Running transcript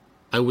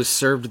I was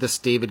served this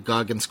David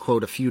Goggins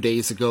quote a few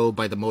days ago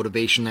by the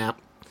Motivation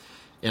app,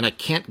 and I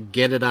can't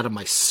get it out of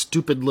my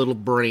stupid little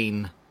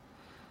brain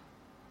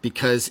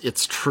because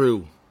it's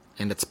true,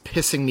 and it's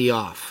pissing me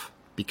off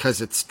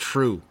because it's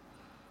true.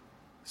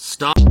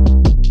 Stop.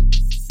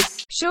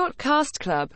 Short Cast Club